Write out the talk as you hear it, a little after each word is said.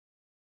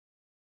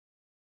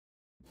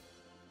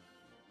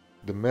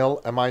The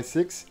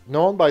Mi-6,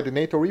 known by the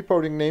NATO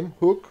reporting name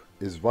Hook,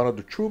 is one of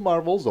the true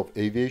marvels of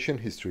aviation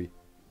history.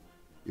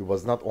 It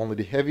was not only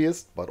the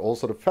heaviest, but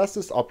also the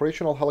fastest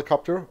operational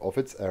helicopter of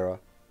its era.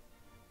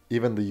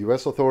 Even the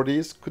US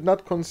authorities could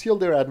not conceal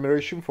their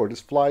admiration for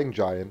this flying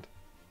giant.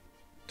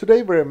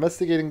 Today we're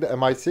investigating the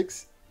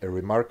Mi-6, a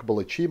remarkable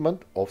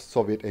achievement of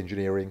Soviet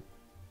engineering.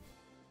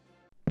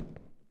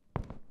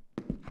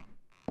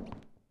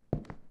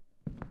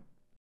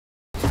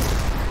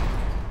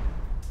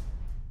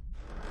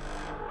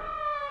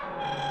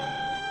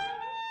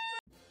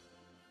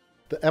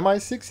 The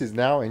Mi-6 is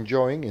now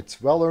enjoying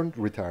its well-earned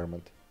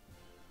retirement.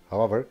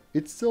 However,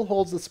 it still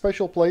holds a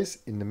special place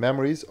in the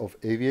memories of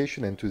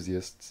aviation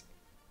enthusiasts.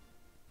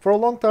 For a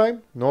long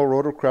time, no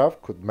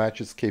rotorcraft could match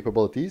its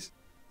capabilities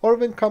or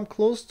even come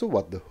close to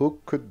what the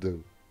Hook could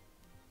do.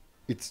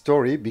 Its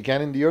story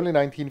began in the early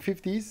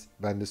 1950s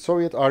when the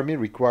Soviet Army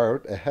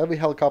required a heavy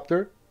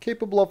helicopter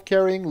capable of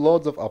carrying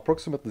loads of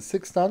approximately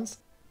 6 tons,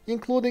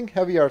 including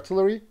heavy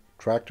artillery,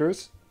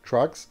 tractors,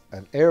 trucks,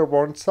 and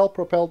airborne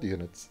self-propelled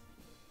units.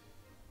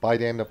 By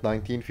the end of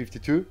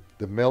 1952,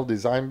 the Mill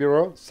Design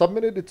Bureau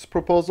submitted its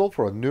proposal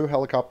for a new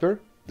helicopter,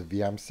 the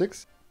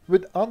VM-6,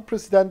 with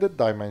unprecedented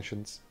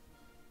dimensions.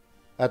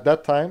 At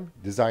that time,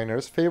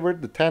 designers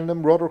favored the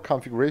tandem rotor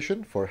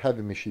configuration for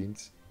heavy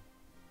machines.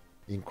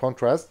 In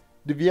contrast,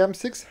 the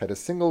VM-6 had a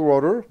single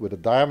rotor with a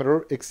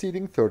diameter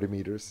exceeding 30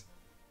 meters.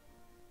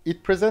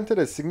 It presented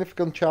a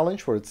significant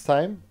challenge for its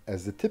time,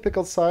 as the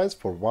typical size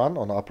for one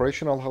on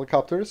operational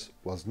helicopters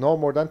was no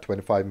more than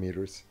 25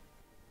 meters.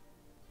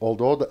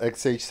 Although the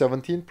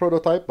XH-17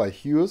 prototype by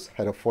Hughes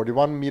had a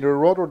 41-meter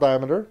rotor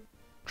diameter,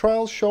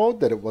 trials showed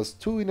that it was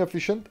too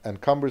inefficient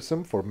and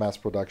cumbersome for mass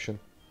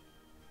production.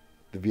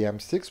 The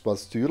VM-6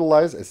 was to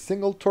utilize a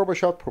single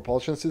turboshaft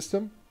propulsion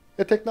system,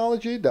 a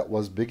technology that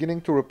was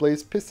beginning to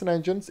replace piston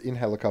engines in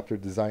helicopter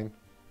design.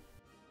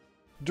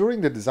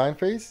 During the design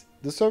phase,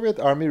 the Soviet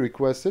Army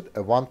requested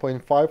a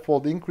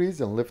 1.5-fold increase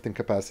in lifting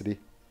capacity.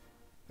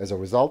 As a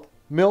result,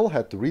 Mill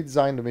had to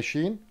redesign the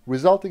machine,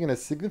 resulting in a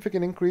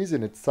significant increase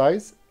in its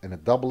size and a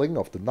doubling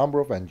of the number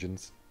of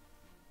engines.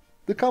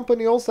 The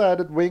company also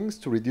added wings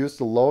to reduce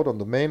the load on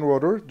the main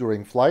rotor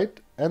during flight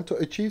and to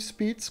achieve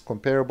speeds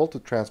comparable to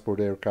transport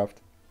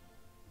aircraft.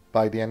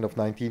 By the end of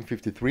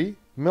 1953,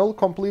 Mill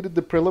completed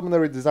the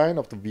preliminary design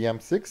of the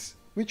VM-6,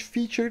 which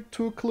featured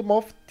two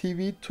Klimov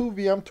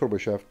TV2VM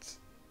turboshafts.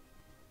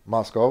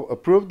 Moscow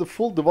approved the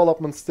full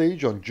development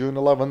stage on June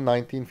 11,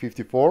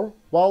 1954,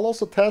 while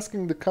also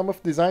tasking the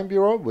Klimov Design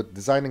Bureau with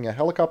designing a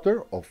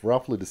helicopter of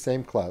roughly the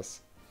same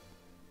class.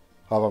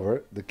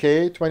 However, the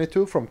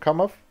Ka-22 from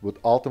Klimov would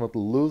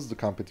ultimately lose the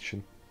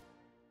competition.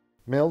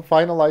 Mill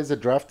finalized the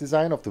draft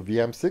design of the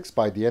VM-6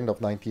 by the end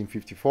of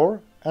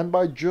 1954, and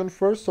by June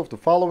 1st of the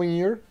following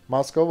year,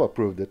 Moscow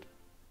approved it.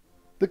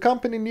 The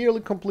company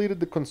nearly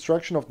completed the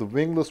construction of the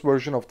wingless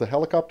version of the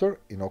helicopter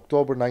in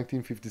October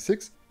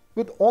 1956,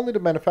 with only the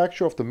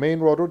manufacture of the main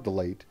rotor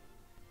delayed.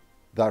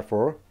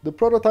 Therefore, the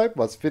prototype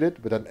was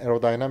fitted with an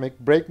aerodynamic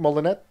brake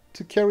moulinet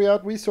to carry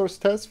out resource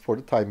tests for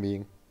the time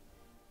being.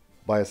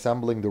 By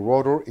assembling the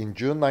rotor in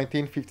June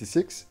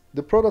 1956,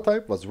 the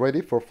prototype was ready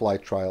for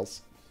flight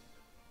trials.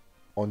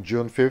 On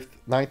June 5,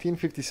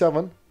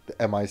 1957,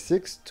 the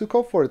Mi-6 took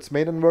off for its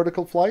maiden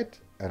vertical flight,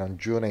 and on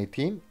June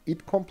 18,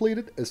 it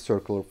completed a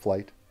circular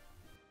flight.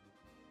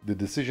 The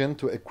decision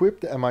to equip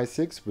the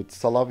Mi-6 with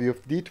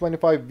Solovyov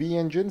D-25V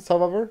engines,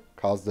 however,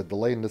 caused a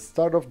delay in the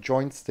start of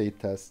joint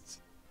state tests.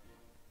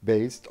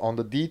 Based on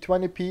the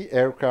D-20P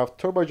aircraft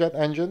turbojet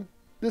engine,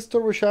 this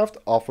turboshaft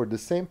offered the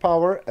same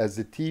power as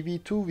the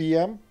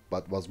TV2VM,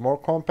 but was more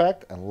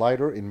compact and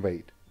lighter in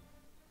weight.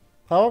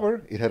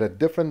 However, it had a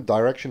different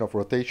direction of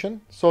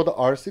rotation, so the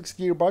R6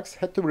 gearbox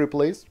had to be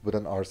replaced with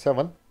an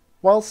R7,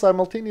 while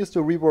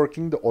simultaneously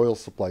reworking the oil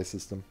supply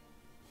system.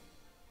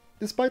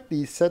 Despite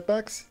these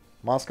setbacks,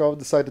 Moscow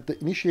decided to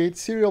initiate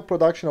serial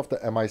production of the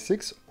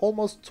Mi-6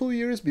 almost 2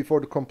 years before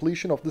the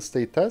completion of the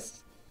state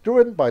tests,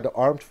 driven by the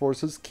armed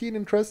forces' keen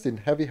interest in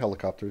heavy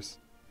helicopters.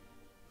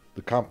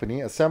 The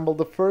company assembled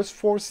the first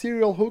 4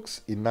 serial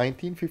hooks in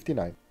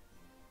 1959.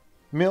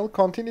 Mill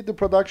continued the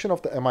production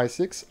of the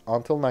Mi-6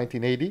 until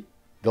 1980,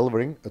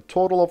 delivering a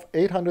total of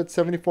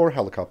 874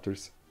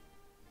 helicopters.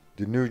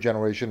 The new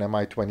generation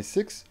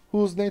Mi-26,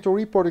 whose NATO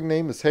reporting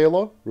name is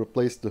Halo,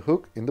 replaced the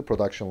Hook in the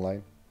production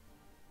line.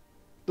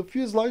 The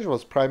fuselage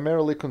was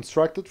primarily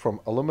constructed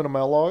from aluminum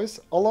alloys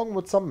along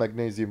with some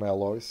magnesium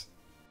alloys.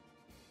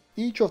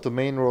 Each of the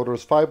main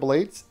rotor's 5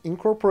 blades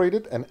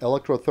incorporated an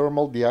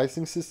electrothermal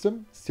de-icing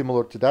system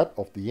similar to that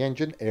of the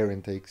engine air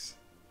intakes.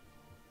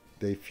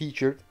 They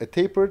featured a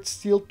tapered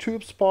steel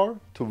tube spar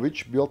to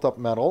which built-up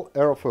metal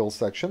aerofoil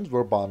sections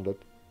were bonded.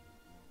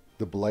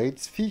 The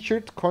blades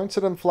featured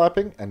coincident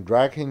flapping and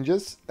drag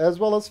hinges as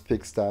well as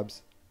fixed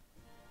tabs.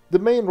 The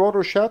main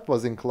rotor shaft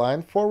was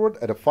inclined forward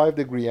at a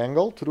 5-degree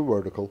angle to the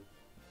vertical.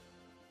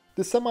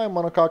 The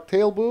semi-monocoque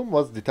tail boom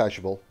was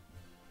detachable.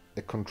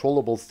 A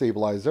controllable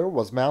stabilizer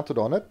was mounted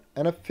on it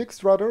and a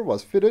fixed rudder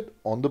was fitted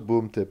on the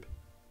boom tip.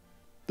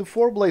 The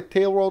 4-blade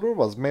tail rotor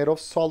was made of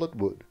solid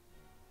wood.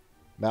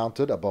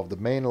 Mounted above the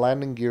main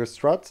landing gear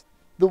struts,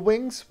 the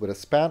wings, with a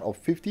span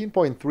of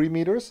 15.3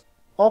 meters,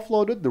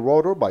 offloaded the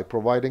rotor by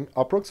providing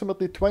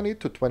approximately 20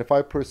 to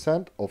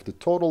 25% of the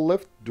total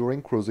lift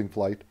during cruising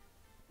flight.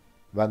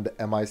 When the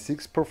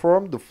Mi-6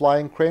 performed the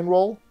flying crane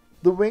roll,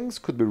 the wings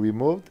could be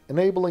removed,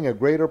 enabling a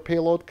greater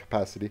payload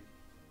capacity.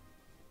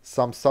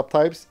 Some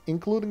subtypes,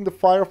 including the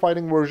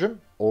firefighting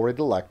version,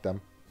 already lacked them.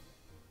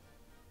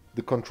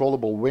 The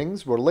controllable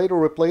wings were later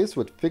replaced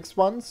with fixed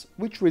ones,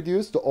 which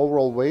reduced the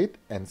overall weight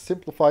and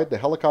simplified the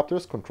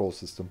helicopter's control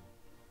system.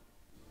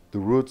 The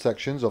root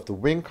sections of the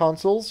wing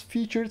consoles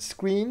featured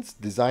screens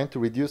designed to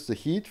reduce the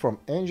heat from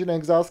engine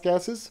exhaust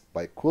gases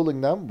by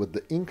cooling them with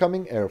the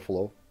incoming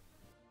airflow.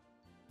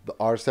 The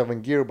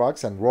R7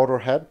 gearbox and rotor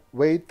head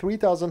weighed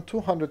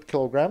 3,200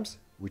 kilograms,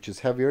 which is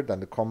heavier than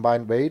the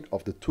combined weight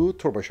of the two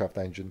turboshaft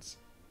engines.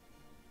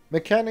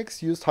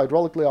 Mechanics used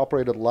hydraulically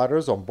operated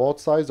ladders on both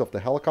sides of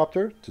the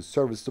helicopter to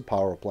service the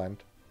power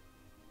plant.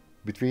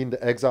 Between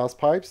the exhaust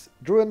pipes,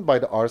 driven by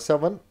the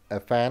R7, a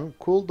fan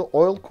cooled the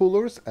oil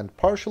coolers and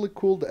partially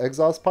cooled the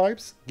exhaust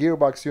pipes,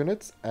 gearbox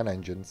units, and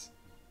engines.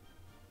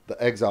 The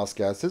exhaust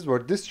gases were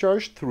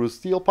discharged through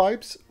steel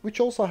pipes, which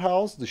also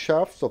housed the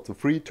shafts of the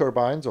free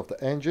turbines of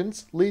the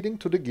engines leading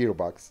to the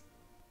gearbox.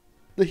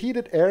 The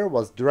heated air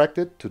was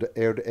directed to the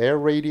air-to-air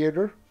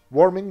radiator,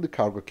 warming the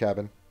cargo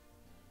cabin.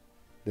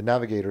 The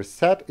navigator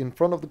sat in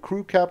front of the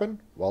crew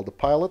cabin, while the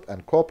pilot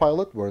and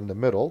co-pilot were in the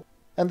middle,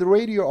 and the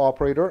radio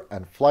operator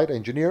and flight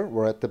engineer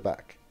were at the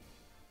back.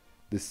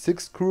 The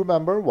sixth crew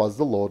member was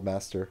the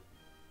loadmaster.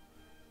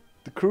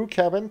 The crew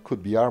cabin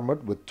could be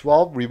armored with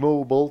 12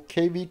 removable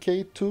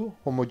KVK2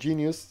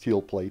 homogeneous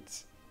steel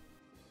plates.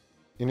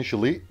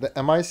 Initially, the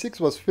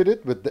Mi-6 was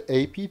fitted with the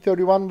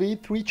AP-31V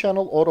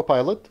 3-channel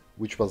autopilot,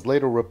 which was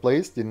later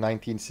replaced in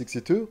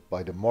 1962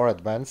 by the more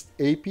advanced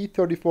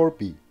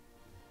AP-34B.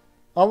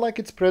 Unlike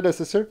its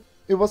predecessor,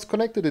 it was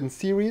connected in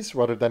series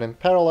rather than in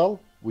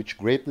parallel, which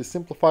greatly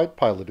simplified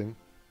piloting.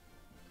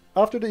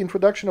 After the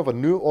introduction of a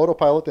new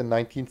autopilot in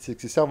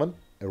 1967,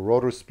 a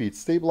rotor speed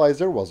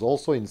stabilizer was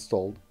also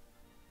installed.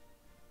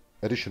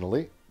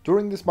 Additionally,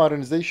 during this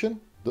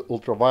modernization, the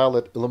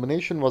ultraviolet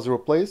illumination was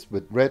replaced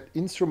with red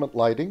instrument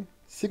lighting,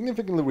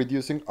 significantly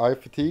reducing eye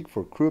fatigue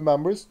for crew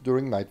members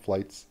during night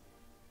flights.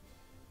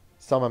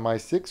 Some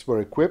Mi-6 were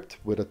equipped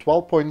with a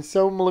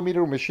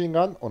 12.7mm machine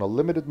gun on a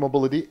limited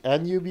mobility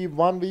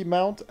NUV-1V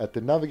mount at the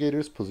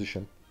navigator's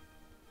position.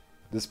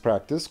 This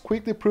practice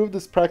quickly proved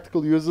its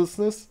practical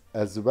uselessness,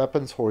 as the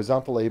weapon's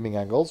horizontal aiming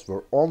angles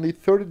were only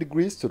 30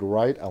 degrees to the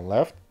right and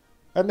left,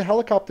 and the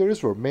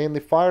helicopters were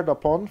mainly fired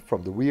upon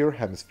from the rear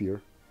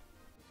hemisphere.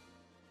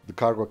 The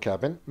cargo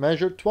cabin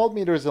measured 12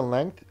 meters in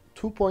length,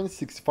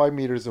 2.65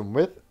 meters in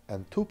width,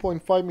 and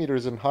 2.5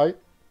 meters in height,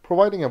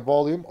 providing a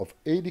volume of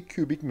 80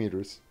 cubic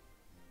meters.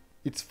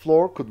 Its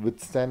floor could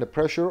withstand a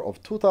pressure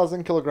of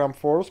 2,000 kg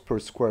force per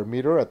square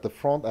meter at the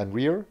front and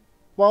rear,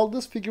 while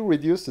this figure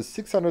reduced to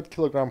 600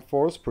 kg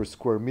force per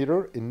square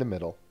meter in the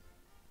middle.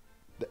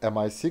 The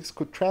Mi-6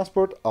 could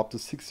transport up to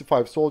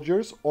 65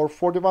 soldiers or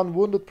 41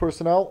 wounded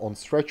personnel on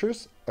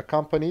stretchers,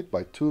 accompanied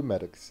by 2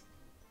 medics.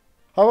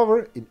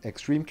 However, in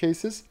extreme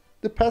cases,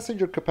 the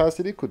passenger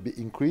capacity could be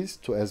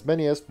increased to as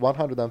many as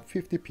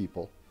 150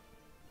 people.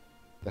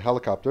 The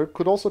helicopter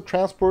could also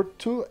transport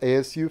 2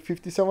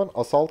 ASU-57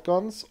 assault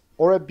guns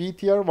or a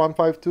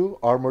BTR-152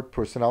 armored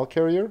personnel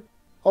carrier,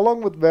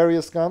 along with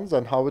various guns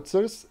and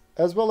howitzers,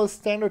 as well as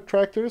standard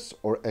tractors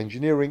or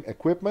engineering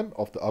equipment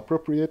of the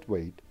appropriate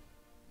weight.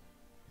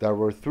 There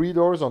were 3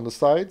 doors on the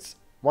sides,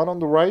 1 on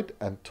the right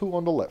and 2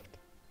 on the left.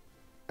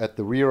 At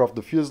the rear of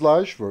the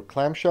fuselage were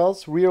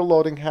clamshells rear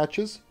loading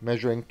hatches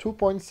measuring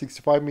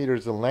 2.65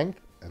 meters in length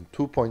and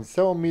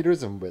 2.7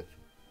 meters in width.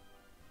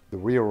 The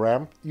rear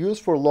ramp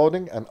used for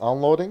loading and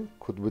unloading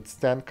could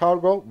withstand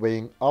cargo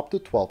weighing up to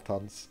 12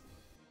 tons.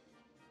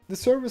 The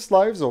service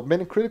lives of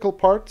many critical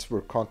parts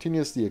were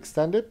continuously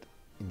extended.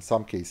 In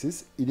some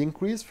cases, it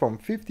increased from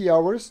 50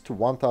 hours to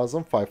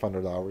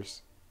 1,500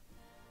 hours.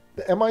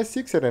 The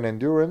Mi-6 had an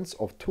endurance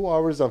of 2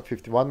 hours and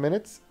 51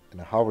 minutes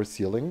and a hover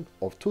ceiling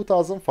of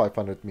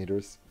 2,500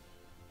 meters.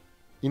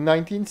 In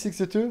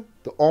 1962,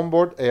 the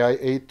onboard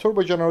AI-8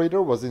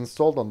 turbogenerator was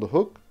installed on the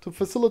hook to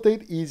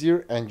facilitate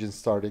easier engine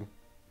starting.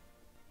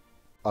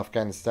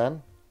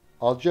 Afghanistan,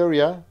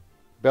 Algeria,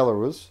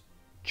 Belarus,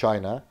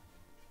 China,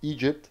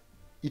 Egypt,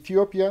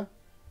 Ethiopia,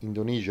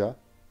 Indonesia,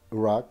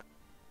 Iraq,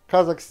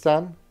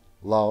 Kazakhstan,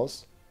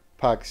 Laos,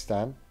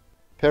 Pakistan,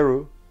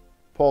 Peru,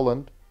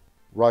 Poland,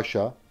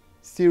 Russia,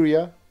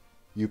 Syria,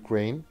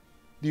 Ukraine,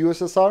 the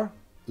USSR,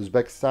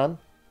 Uzbekistan,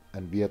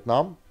 and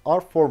Vietnam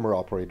are former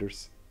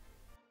operators.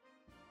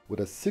 With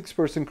a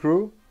 6-person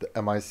crew, the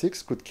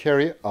Mi-6 could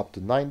carry up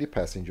to 90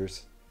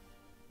 passengers.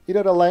 It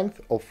had a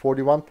length of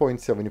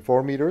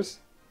 41.74 meters,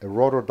 a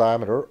rotor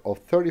diameter of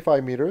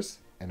 35 meters,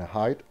 and a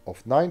height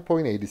of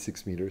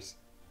 9.86 meters.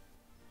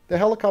 The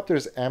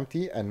helicopter's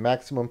empty and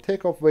maximum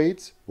takeoff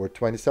weights were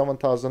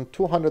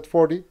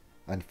 27,240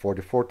 and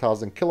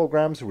 44,000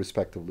 kilograms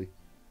respectively.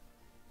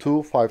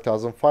 2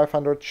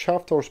 5,500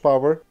 shaft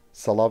horsepower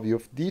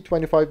Solovyev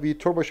D25V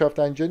turboshaft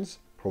engines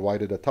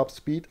provided a top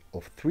speed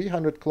of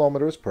 300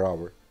 km per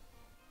hour.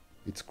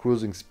 Its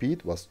cruising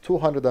speed was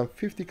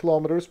 250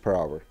 km per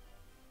hour.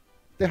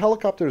 The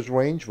helicopter's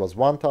range was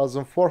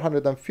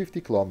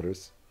 1,450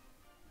 km.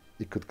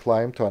 It could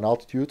climb to an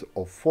altitude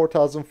of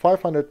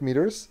 4,500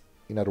 meters,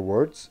 in other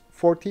words,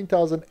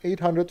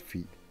 14,800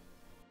 feet.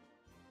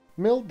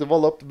 MIL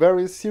developed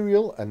various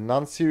serial and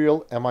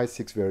non-serial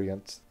Mi-6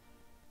 variants.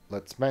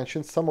 Let's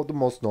mention some of the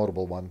most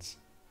notable ones.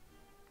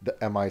 The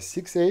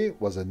Mi-6A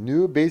was a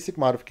new basic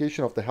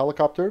modification of the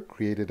helicopter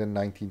created in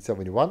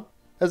 1971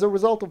 as a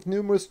result of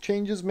numerous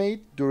changes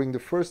made during the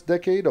first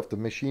decade of the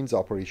machine's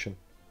operation.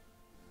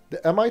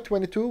 The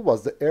Mi-22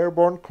 was the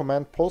airborne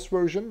command post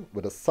version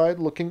with a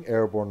side-looking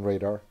airborne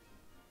radar.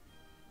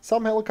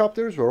 Some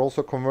helicopters were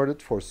also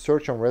converted for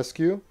search and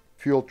rescue,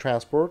 fuel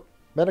transport,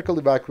 medical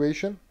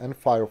evacuation, and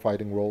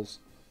firefighting roles.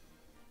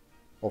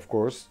 Of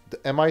course, the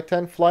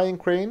Mi-10 flying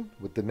crane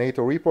with the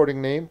NATO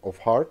reporting name of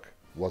HARC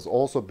was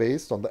also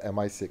based on the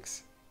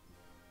Mi-6.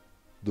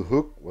 The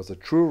Hook was a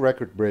true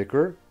record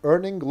breaker,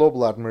 earning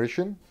global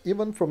admiration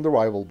even from the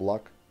rival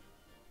bloc.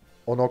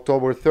 On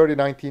October 30,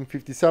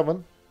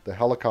 1957, the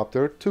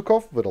helicopter took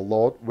off with a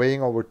load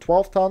weighing over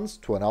 12 tons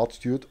to an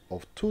altitude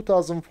of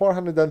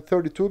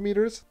 2,432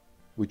 meters,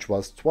 which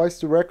was twice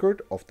the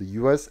record of the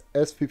US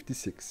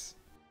S-56.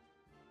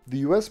 The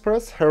US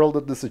press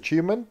heralded this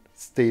achievement,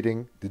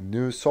 stating the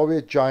new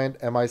Soviet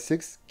giant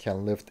Mi-6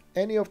 can lift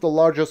any of the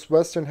largest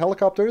Western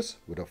helicopters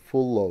with a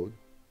full load.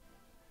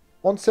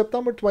 On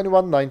September 21,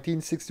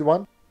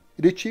 1961,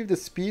 it achieved a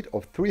speed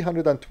of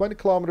 320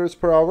 km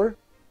per hour,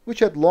 which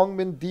had long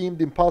been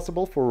deemed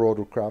impossible for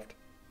rotorcraft.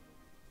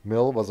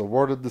 MIL was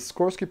awarded the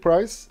Sikorsky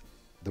Prize,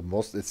 the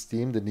most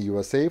esteemed in the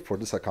USA, for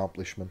this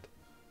accomplishment.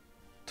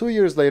 2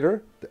 years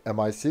later, the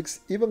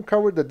Mi-6 even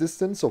covered a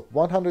distance of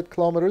 100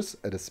 km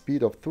at a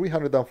speed of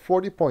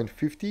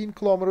 340.15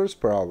 km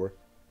per hour.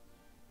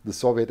 The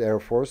Soviet Air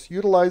Force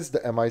utilized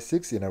the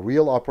Mi-6 in a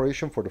real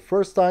operation for the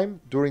first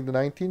time during the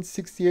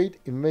 1968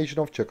 invasion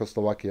of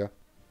Czechoslovakia.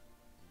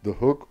 The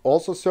Hook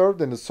also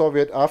served in the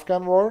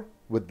Soviet-Afghan War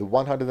with the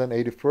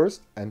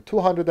 181st and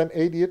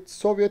 280th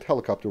Soviet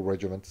helicopter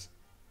regiments.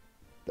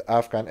 The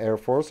Afghan Air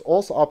Force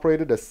also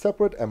operated a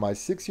separate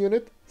Mi-6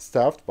 unit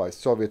staffed by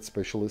Soviet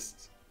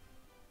specialists.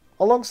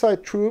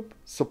 Alongside troop,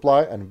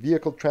 supply, and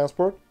vehicle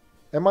transport,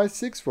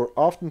 Mi-6 were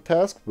often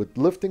tasked with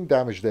lifting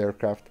damaged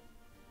aircraft.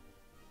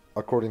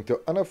 According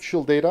to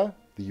unofficial data,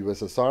 the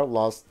USSR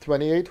lost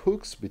 28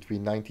 Hooks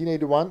between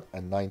 1981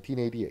 and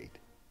 1988.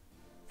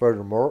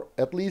 Furthermore,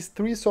 at least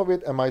 3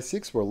 Soviet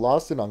Mi-6 were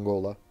lost in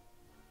Angola.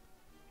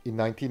 In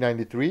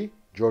 1993,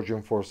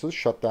 Georgian forces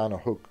shot down a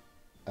Hook,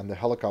 and the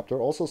helicopter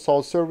also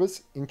saw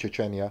service in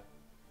Chechnya.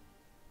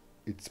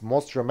 Its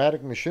most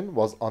dramatic mission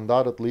was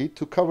undoubtedly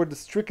to cover the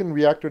stricken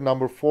reactor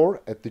number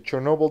 4 at the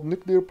Chernobyl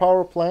nuclear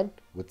power plant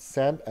with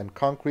sand and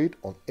concrete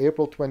on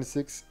April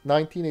 26,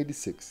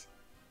 1986.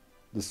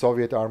 The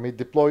Soviet Army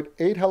deployed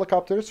 8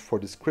 helicopters for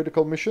this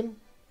critical mission,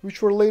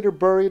 which were later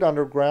buried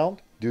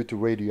underground due to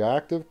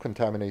radioactive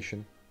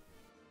contamination.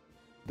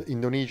 The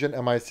Indonesian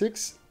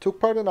Mi-6 took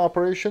part in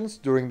operations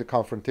during the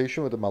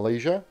confrontation with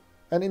Malaysia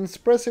and in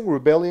suppressing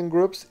rebellion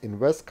groups in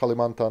West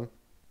Kalimantan.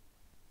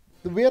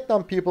 The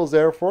Vietnam People's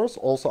Air Force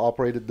also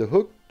operated the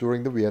Hook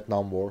during the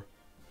Vietnam War.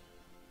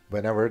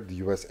 Whenever the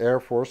US Air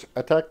Force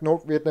attacked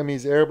North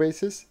Vietnamese air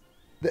bases,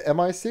 the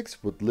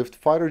Mi-6 would lift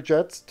fighter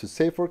jets to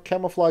safer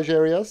camouflage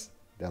areas,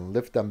 then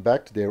lift them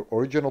back to their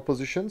original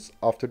positions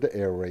after the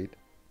air raid.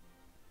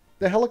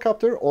 The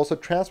helicopter also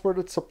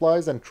transported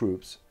supplies and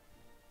troops.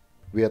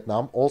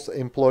 Vietnam also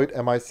employed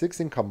Mi-6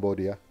 in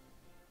Cambodia.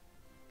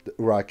 The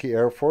Iraqi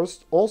Air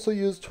Force also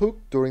used Hook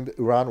during the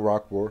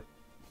Iran-Iraq War.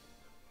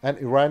 An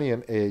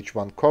Iranian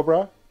AH-1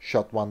 Cobra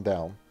shot one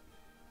down.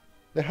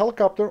 The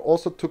helicopter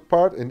also took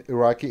part in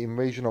Iraqi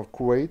invasion of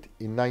Kuwait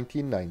in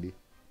 1990.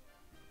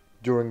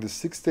 During the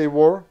Six-Day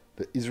War,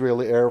 the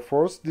Israeli Air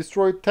Force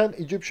destroyed 10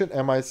 Egyptian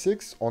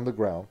Mi-6 on the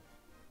ground.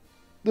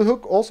 The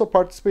Hook also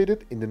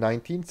participated in the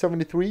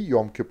 1973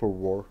 Yom Kippur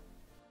War.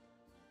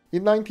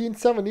 In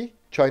 1970,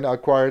 China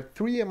acquired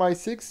 3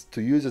 Mi-6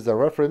 to use as a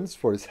reference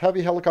for its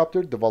heavy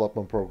helicopter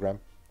development program.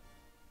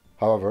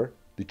 However,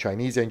 the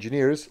Chinese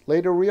engineers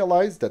later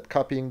realized that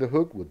copying the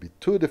Hook would be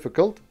too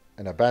difficult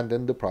and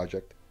abandoned the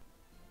project.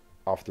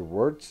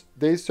 Afterwards,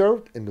 they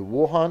served in the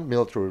Wuhan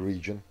military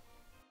region.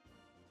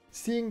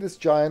 Seeing this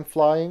giant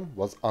flying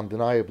was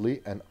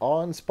undeniably an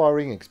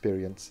awe-inspiring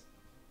experience.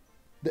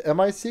 The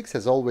Mi-6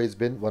 has always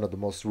been one of the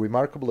most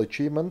remarkable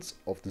achievements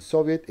of the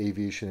Soviet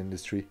aviation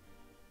industry.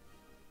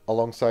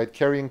 Alongside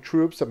carrying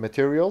troops and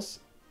materials,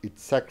 it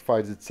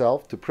sacrificed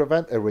itself to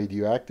prevent a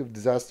radioactive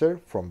disaster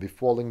from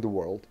befalling the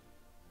world.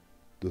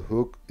 The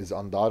Hook is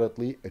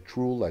undoubtedly a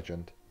true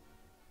legend.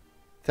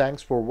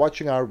 Thanks for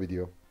watching our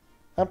video.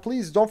 And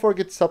please don't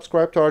forget to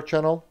subscribe to our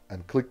channel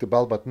and click the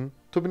bell button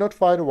to be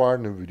notified of our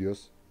new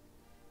videos.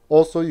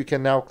 Also, you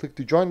can now click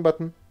the join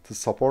button to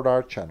support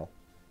our channel.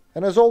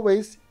 And as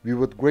always, we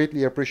would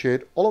greatly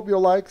appreciate all of your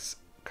likes,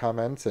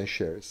 comments, and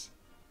shares.